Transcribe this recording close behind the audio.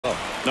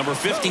Number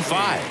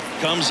 55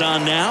 comes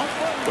on now.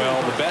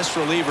 Well, the best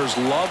relievers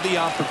love the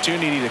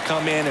opportunity to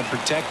come in and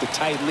protect the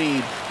tight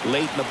lead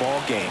late in the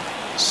ball game.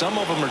 Some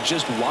of them are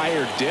just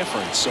wired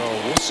different, so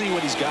we'll see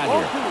what he's got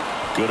here.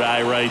 Good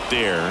eye right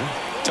there.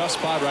 Tough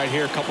spot right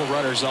here. A couple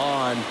runners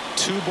on.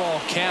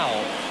 2-ball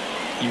count.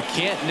 You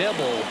can't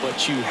nibble,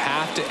 but you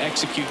have to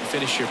execute and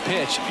finish your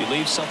pitch. If you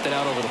leave something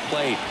out over the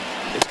plate,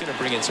 it's going to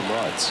bring in some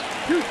runs.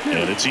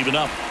 And it's even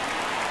up.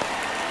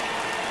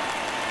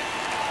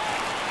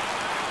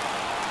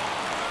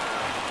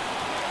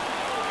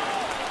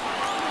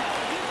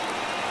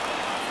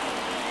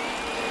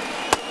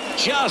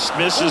 Just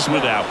misses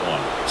with that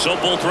one. So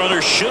both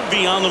runners should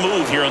be on the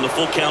move here on the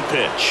full count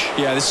pitch.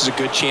 Yeah, this is a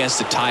good chance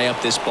to tie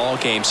up this ball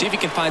game. See if you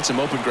can find some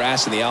open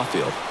grass in the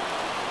outfield.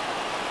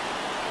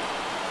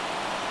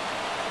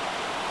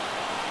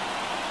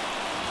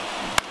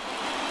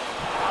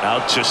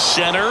 Out to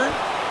center.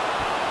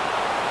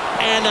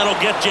 And that'll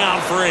get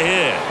down for a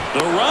hit.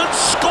 The run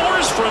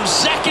scores from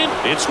second.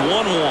 It's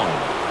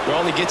 1-1.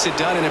 Well, he gets it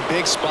done in a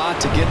big spot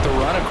to get the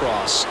run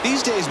across.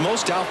 These days,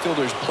 most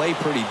outfielders play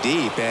pretty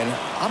deep, and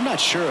I'm not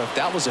sure if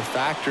that was a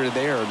factor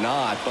there or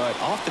not, but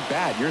off the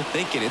bat, you're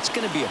thinking it's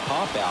going to be a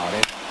pop out,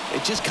 and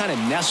it just kind of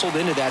nestled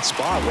into that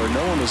spot where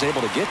no one was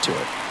able to get to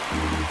it.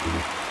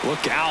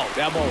 Look out.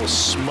 That ball was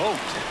smoked.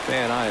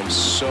 Man, I am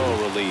so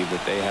relieved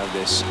that they have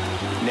this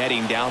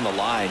netting down the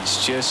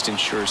lines. Just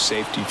ensures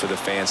safety for the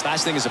fans.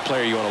 Last thing as a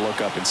player, you want to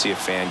look up and see a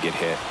fan get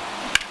hit.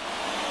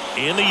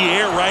 In the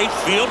air, right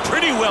field,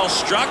 pretty well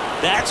struck.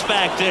 That's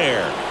back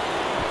there.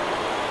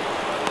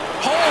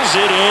 Pulls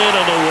it in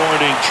on the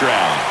warning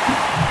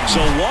track. So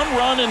 1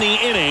 run in the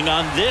inning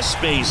on this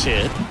base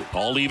hit.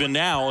 All even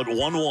now at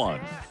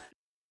 1-1.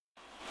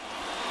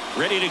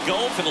 Ready to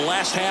go for the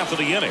last half of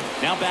the inning.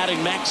 Now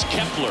batting Max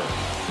Kepler.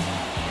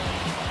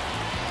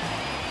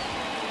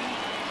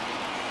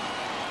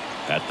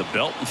 At the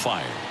belt and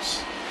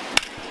fires.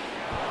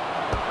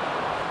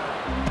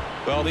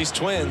 Well, these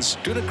Twins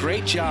doing a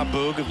great job,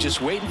 Boog, of just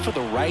waiting for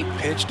the right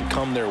pitch to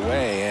come their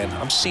way, and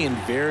I'm seeing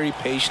very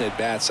patient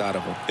at-bats out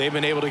of them. They've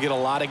been able to get a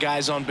lot of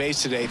guys on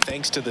base today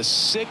thanks to the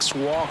 6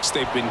 walks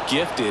they've been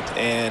gifted,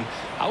 and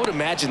I would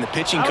imagine the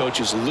pitching coach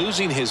is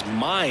losing his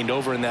mind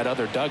over in that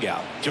other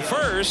dugout. To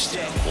first,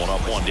 1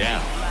 up, 1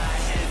 down.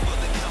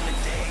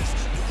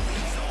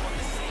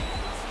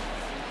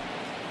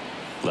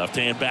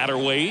 Left-hand batter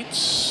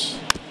waits.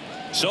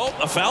 So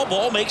a foul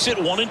ball makes it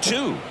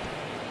 1-2.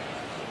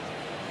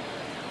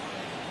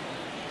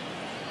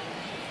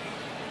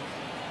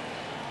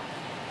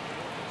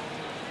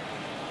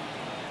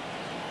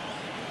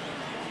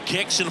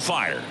 Kicks and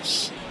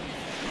fires.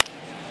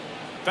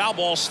 Foul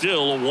ball,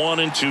 still a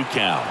 1-2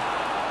 count.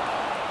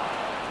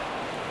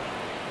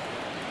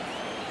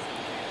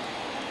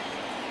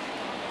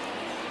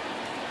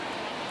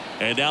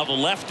 And now the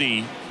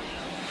lefty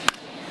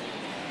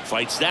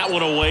fights that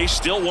one away,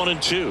 still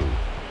 1-2.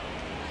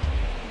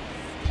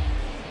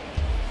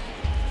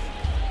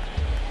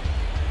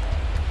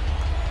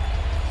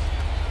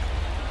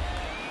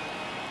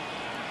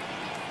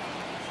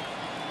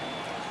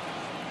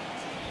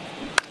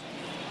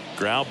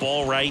 Ground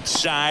ball right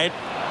side.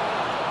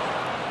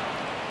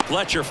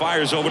 Fletcher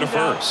fires over to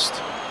first.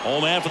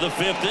 Home man for the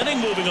 5th inning,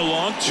 moving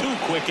along. 2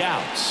 quick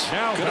outs.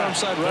 Good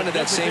onside run to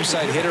that same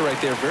side hitter right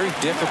there. Very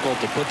difficult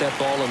to put that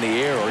ball in the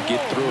air or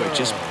get through it.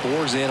 Just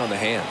bores in on the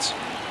hands.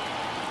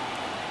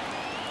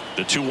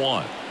 The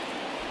 2-1.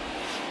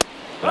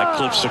 That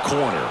clips the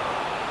corner.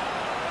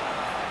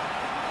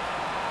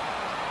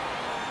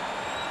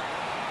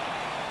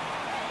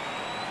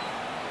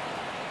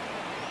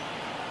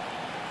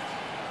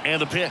 And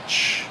the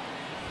pitch.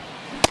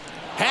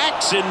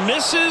 Hacks and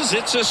misses.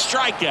 It's a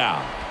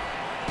strikeout.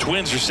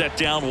 Twins are set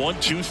down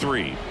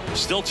 1-2-3.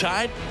 Still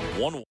tied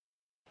 1-1.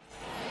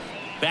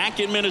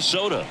 Back in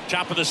Minnesota,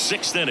 top of the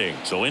 6th inning.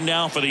 So in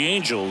now for the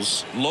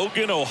Angels,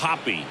 Logan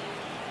O'Hoppe.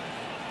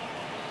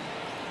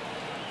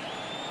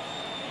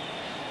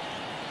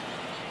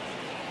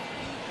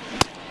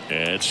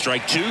 And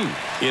strike 2.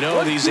 You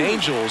know, these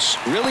Angels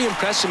really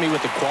impressing me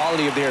with the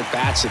quality of their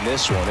at-bats in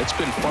this one. It's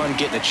been fun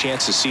getting a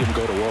chance to see them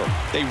go to work.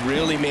 They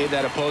really made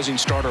that opposing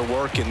starter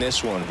work in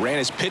this one. Ran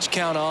his pitch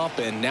count up,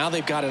 and now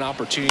they've got an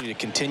opportunity to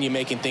continue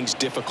making things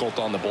difficult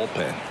on the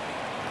bullpen.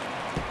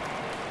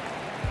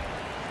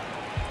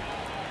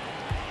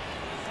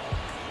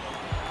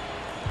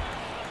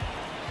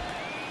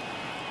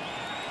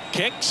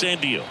 Kicks and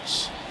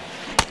deals.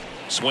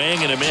 Swing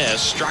and a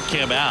miss, struck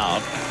him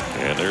out,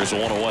 and there's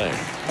 1 away.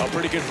 A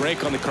pretty good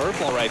break on the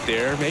curveball right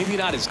there. Maybe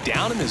not as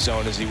down in the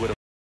zone as he would have.